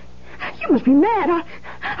you must be mad.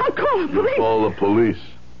 I'll call the police. Call the police.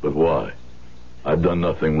 But why? I've done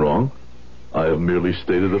nothing wrong. I have merely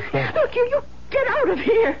stated a fact. Look, you get out of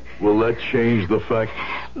here. Will that change the fact?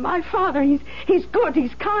 My father, he's good,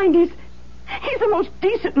 he's kind, he's the most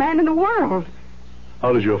decent man in the world.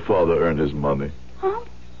 How does your father earn his money? Huh?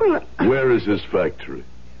 Well, where is his factory?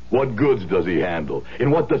 What goods does he handle? In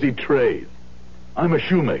what does he trade? I'm a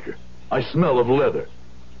shoemaker. I smell of leather.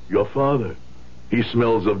 Your father, he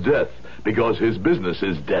smells of death because his business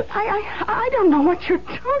is death. I don't know what you're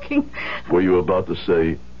talking. Were you about to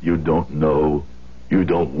say you don't know, you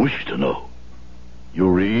don't wish to know? You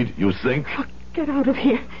read, you think? Oh, get out of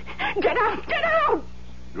here. Get out, get out!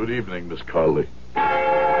 Good evening, Miss Carley.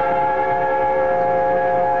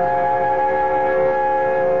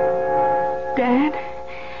 Dad,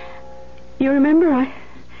 you remember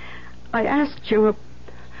I asked you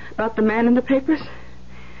about the man in the papers?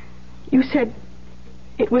 You said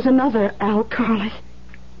it was another Al Carley.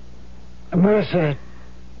 Marissa,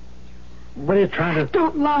 what are you trying to...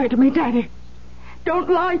 Don't lie to me, Daddy. Don't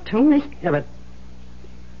lie to me. Yeah,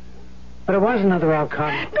 but it was another Al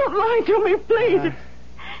Carley. Don't lie to me, please.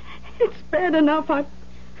 It's bad enough. I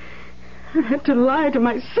had to lie to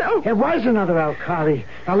myself. It was another Al Carley.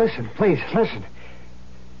 Now listen, please, listen.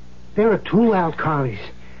 There are 2 Al Carleys.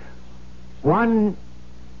 One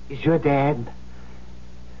is your dad.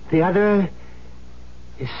 The other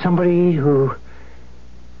is somebody who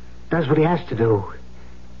does what he has to do.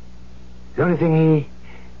 The only thing he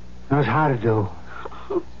knows how to do.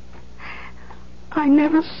 Oh, I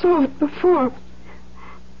never saw it before.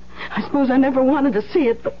 I suppose I never wanted to see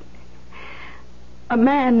it, but a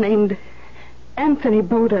man named Anthony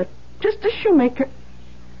Boda, just a shoemaker,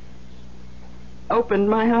 opened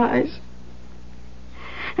my eyes.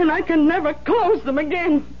 And I can never close them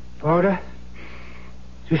again. Boda?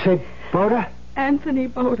 You say Boda? Anthony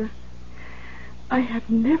Boda. I have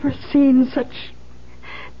never seen such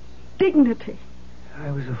dignity.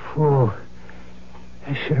 I was a fool.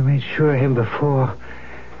 I should have made sure of him before.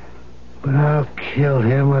 But I'll kill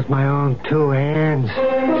him with my own 2 hands.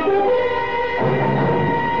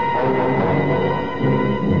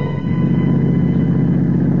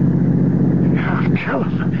 I'll kill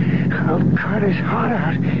him. I'll cut his heart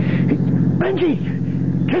out. Benji,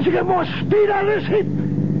 can't you get more speed out of this?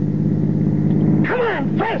 Come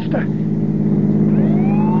on, faster.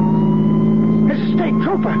 There's a state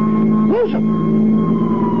trooper. Lose him.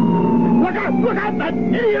 Look out, that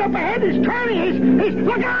idiot up ahead. He's turning. He's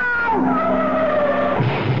look out!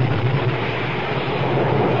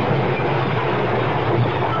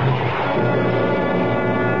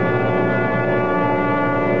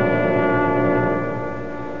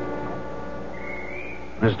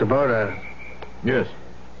 Mr. Boda. Yes.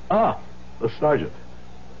 Ah, the sergeant.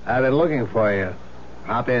 I've been looking for you.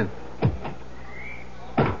 Hop in.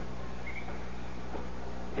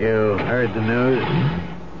 You heard the news?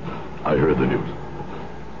 I heard the news.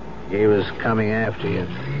 He was coming after you.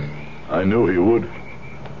 I knew he would.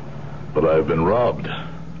 But I have been robbed.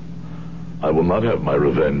 I will not have my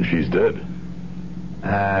revenge. He's dead.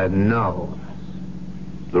 No.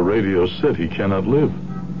 The radio said he cannot live.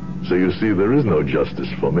 So you see, there is no justice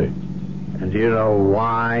for me. And do you know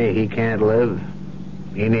why he can't live?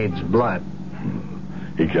 He needs blood.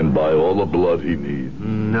 He can buy all the blood he needs.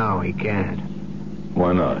 No, he can't.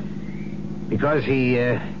 Why not? Because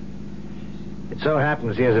it so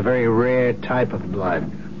happens he has a very rare type of blood.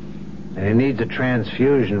 And he needs a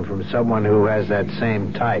transfusion from someone who has that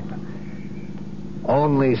same type.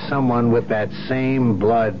 Only someone with that same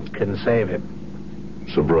blood can save him.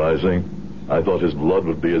 Surprising. I thought his blood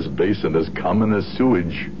would be as base and as common as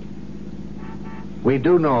sewage. We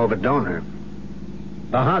do know of a donor.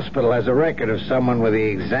 The hospital has a record of someone with the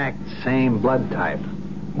exact same blood type.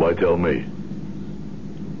 Why tell me?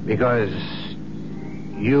 Because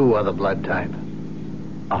you are the blood type.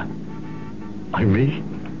 I me?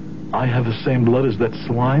 I have the same blood as that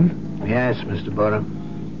swine? Yes, Mr. Boda.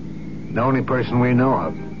 The only person we know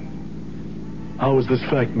of. How was this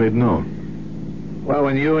fact made known? Well,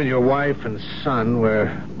 when you and your wife and son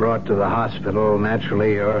were brought to the hospital,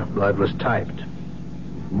 naturally your blood was typed.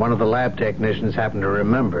 One of the lab technicians happened to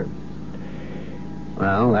remember.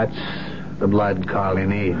 Well, that's the blood Carly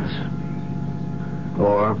needs.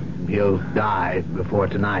 Or he'll die before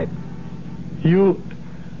tonight. You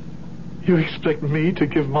expect me to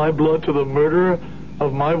give my blood to the murderer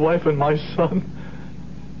of my wife and my son?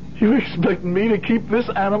 You expect me to keep this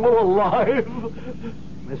animal alive?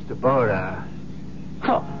 Mr. Boda.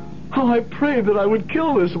 How I prayed that I would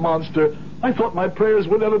kill this monster. I thought my prayers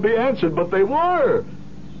would never be answered, but they were.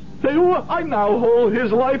 They were. I now hold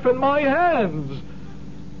his life in my hands.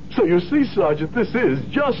 So you see, Sergeant, this is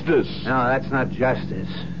justice. No, that's not justice.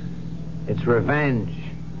 It's revenge.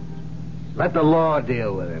 Let the law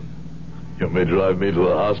deal with him. You may drive me to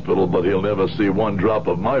the hospital, but he'll never see one drop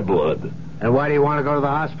of my blood. And why do you want to go to the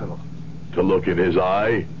hospital? To look in his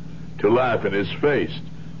eye, to laugh in his face,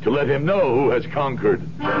 to let him know who has conquered.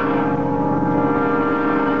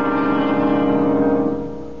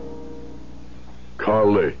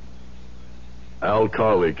 Carly. Al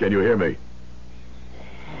Carly, can you hear me?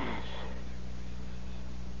 Yes.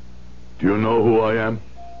 Do you know who I am?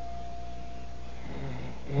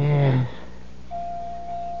 Yes.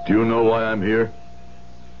 Do you know why I'm here?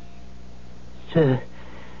 To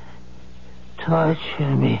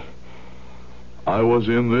torture me. I was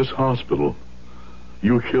in this hospital.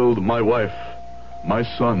 You killed my wife, my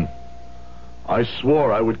son. I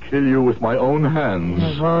swore I would kill you with my own hands.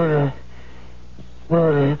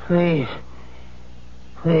 Boda, please.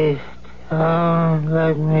 Please, don't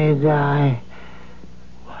let me die.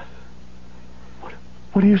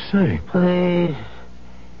 What are you saying? Please.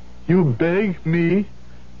 You beg me,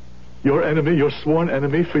 your enemy, your sworn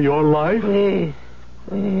enemy, for your life?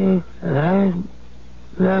 Please,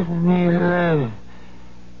 let me live.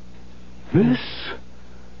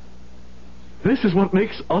 This is what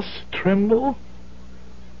makes us tremble?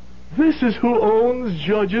 This is who owns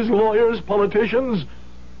judges, lawyers, politicians?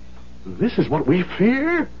 This is what we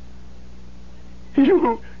fear?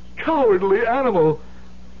 You cowardly animal.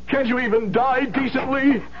 Can't you even die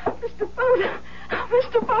decently? Mr.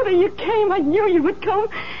 Boda, you came. I knew you would come.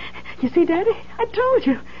 You see, Daddy, I told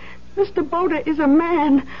you. Mr. Boda is a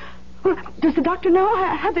man. Well, does the doctor know?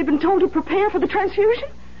 Have they been told to prepare for the transfusion?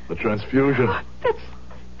 The transfusion?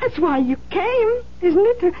 That's why you came,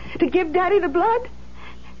 isn't it? To give Daddy the blood?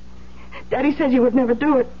 Daddy said you would never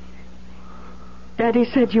do it. Daddy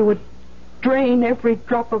said you would drain every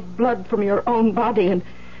drop of blood from your own body and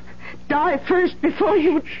die first before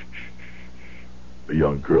you... A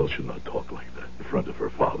young girl should not talk like that in front of her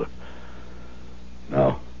father.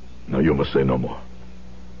 Now, you must say no more.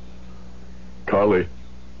 Carly.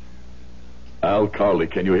 Al Carly,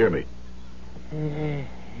 can you hear me?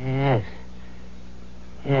 Yes.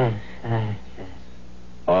 Yes.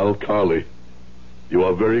 Al Carly, you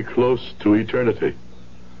are very close to eternity.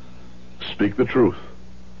 Speak the truth.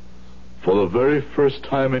 For the very first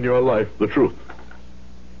time in your life, the truth.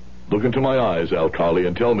 Look into my eyes, Al Carly,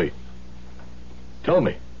 and tell me. Tell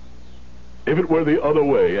me. If it were the other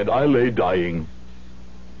way and I lay dying,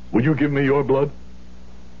 would you give me your blood?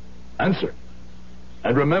 Answer.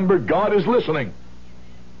 And remember, God is listening.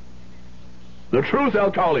 The truth,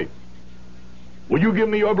 Al Carly. Would you give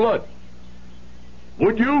me your blood?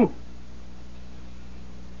 Would you?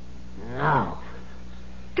 No.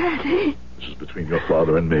 Daddy. This is between your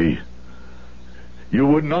father and me. You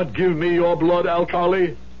would not give me your blood, Al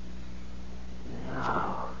Carly?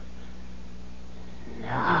 No.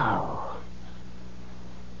 No.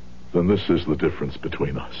 Then this is the difference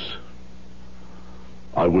between us.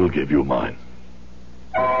 I will give you mine.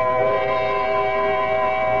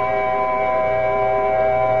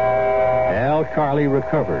 Al Carly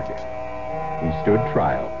recovered. He stood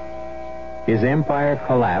trial. His empire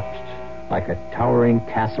collapsed like a towering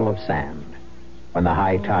castle of sand when the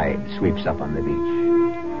high tide sweeps up on the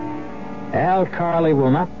beach. Al Carly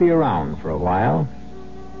will not be around for a while.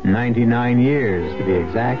 99 years, to be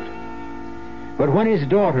exact. But when his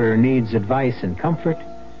daughter needs advice and comfort,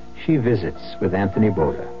 she visits with Anthony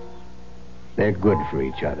Boda. They're good for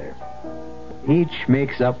each other. Each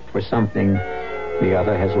makes up for something the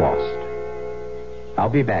other has lost. I'll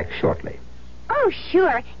be back shortly. Oh,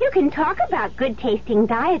 sure. You can talk about good-tasting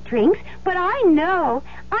diet drinks, but I know.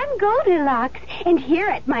 I'm Goldilocks, and here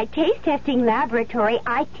at my taste-testing laboratory,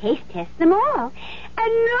 I taste-test them all.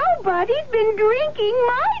 And nobody's been drinking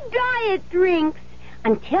my diet drinks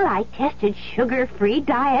until I tested sugar-free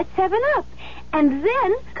Diet 7-Up. And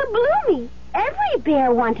then, kabloomy! Every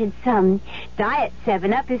bear wanted some. Diet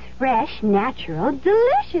 7-Up is fresh, natural,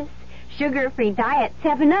 delicious. Sugar-free Diet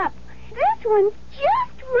 7-Up. This one's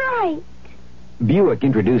just right. Buick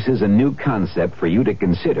introduces a new concept for you to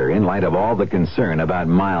consider in light of all the concern about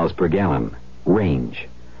miles per gallon. Range.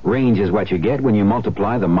 Range is what you get when you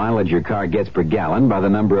multiply the mileage your car gets per gallon by the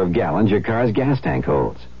number of gallons your car's gas tank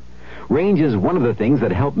holds. Range is one of the things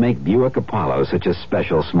that help make Buick Apollo such a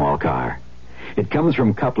special small car. It comes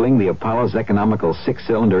from coupling the Apollo's economical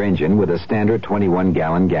 6-cylinder engine with a standard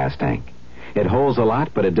 21-gallon gas tank. It holds a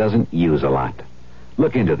lot, but it doesn't use a lot.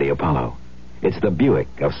 Look into the Apollo. It's the Buick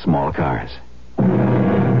of small cars.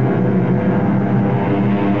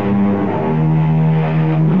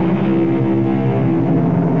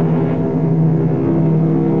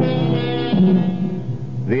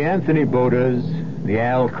 The Anthony Bodas, the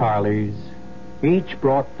Al Carleys, each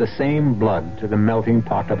brought the same blood to the melting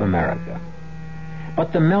pot of America.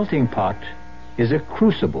 But the melting pot is a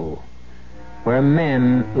crucible where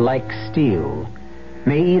men, like steel,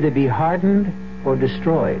 may either be hardened or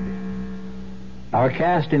destroyed. Our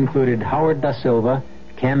cast included Howard Da Silva,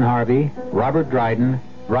 Ken Harvey, Robert Dryden,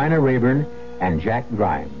 Bryna Rayburn, and Jack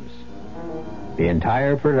Grimes. The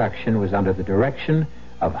entire production was under the direction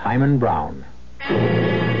of Hyman Brown.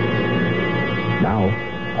 Now,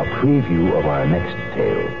 a preview of our next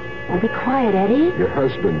tale. Well, be quiet, Eddie. Your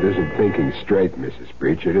husband isn't thinking straight, Mrs.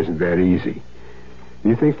 Breach. It isn't that easy.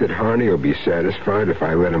 You think that Harney will be satisfied if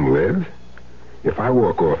I let him live? If I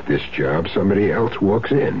walk off this job, somebody else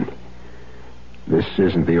walks in. This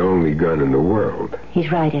isn't the only gun in the world.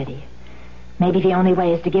 He's right, Eddie. Maybe the only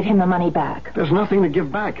way is to give him the money back. There's nothing to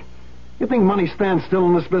give back. You think money stands still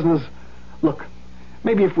in this business? Look,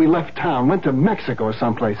 maybe if we left town, went to Mexico or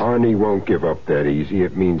someplace. Harney won't give up that easy.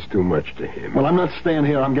 It means too much to him. Well, I'm not staying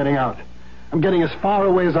here. I'm getting out. I'm getting as far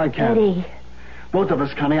away as I can. Eddie. Both of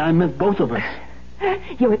us, Connie. I meant both of us.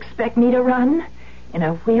 You expect me to run? In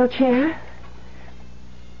a wheelchair?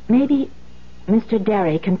 Maybe Mr.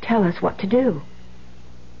 Derry can tell us what to do.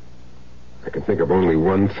 I can think of only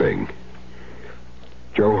one thing.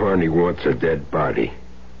 Joe Harney wants a dead body.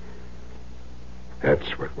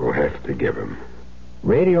 That's what we'll have to give him.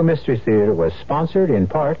 Radio Mystery Theater was sponsored in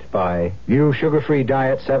part by View Sugar-Free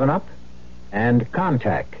Diet 7-Up and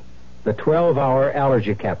Contact, the 12-hour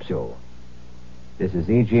allergy capsule. This is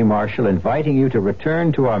E.G. Marshall inviting you to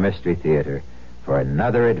return to our Mystery Theater for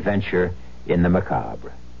another adventure in the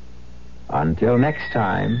macabre. Until next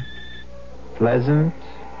time, pleasant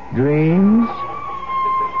dreams.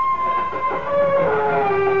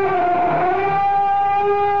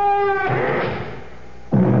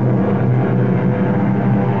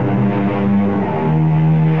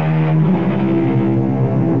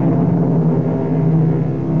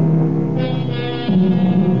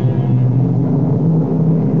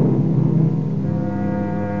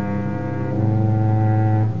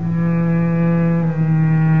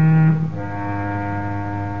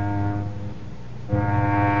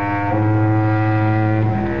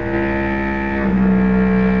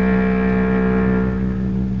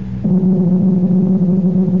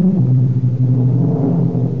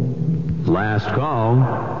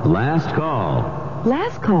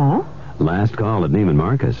 call at Neiman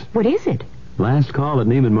Marcus. What is it? Last call at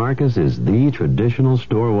Neiman Marcus is the traditional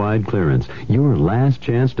store-wide clearance. Your last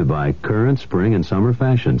chance to buy current spring and summer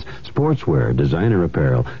fashions, sportswear, designer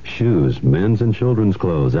apparel, shoes, men's and children's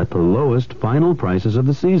clothes at the lowest final prices of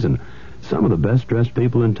the season. Some of the best-dressed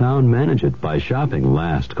people in town manage it by shopping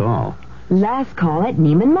last call. Last call at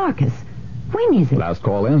Neiman Marcus. When is it? Last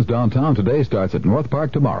call ends downtown today, starts at North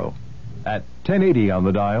Park tomorrow. At 1080 on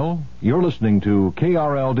the dial, you're listening to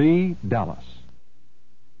KRLD Dallas.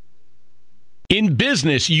 In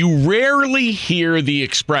business, you rarely hear the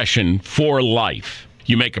expression for life.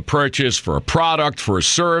 You make a purchase for a product, for a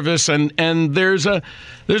service, and there's a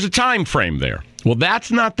time frame there. Well, that's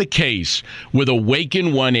not the case with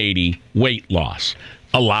Awaken 180 weight loss.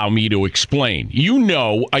 Allow me to explain. You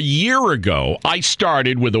know, a year ago, I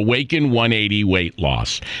started with Awaken 180 weight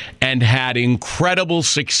loss and had incredible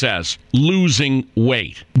success losing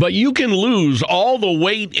weight. But you can lose all the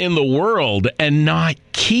weight in the world and not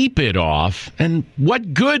keep it off. And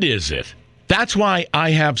what good is it? That's why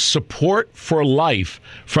I have support for life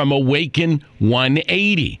from Awaken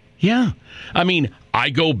 180. Yeah. I mean, I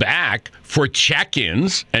go back for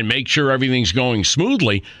check-ins and make sure everything's going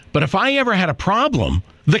smoothly. But if I ever had a problem,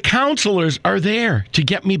 the counselors are there to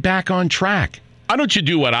get me back on track. Why don't you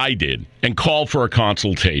do what I did and call for a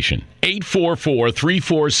consultation?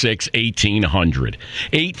 844-346-1800.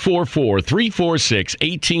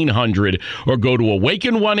 844-346-1800 or go to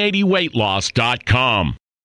awaken180weightloss.com.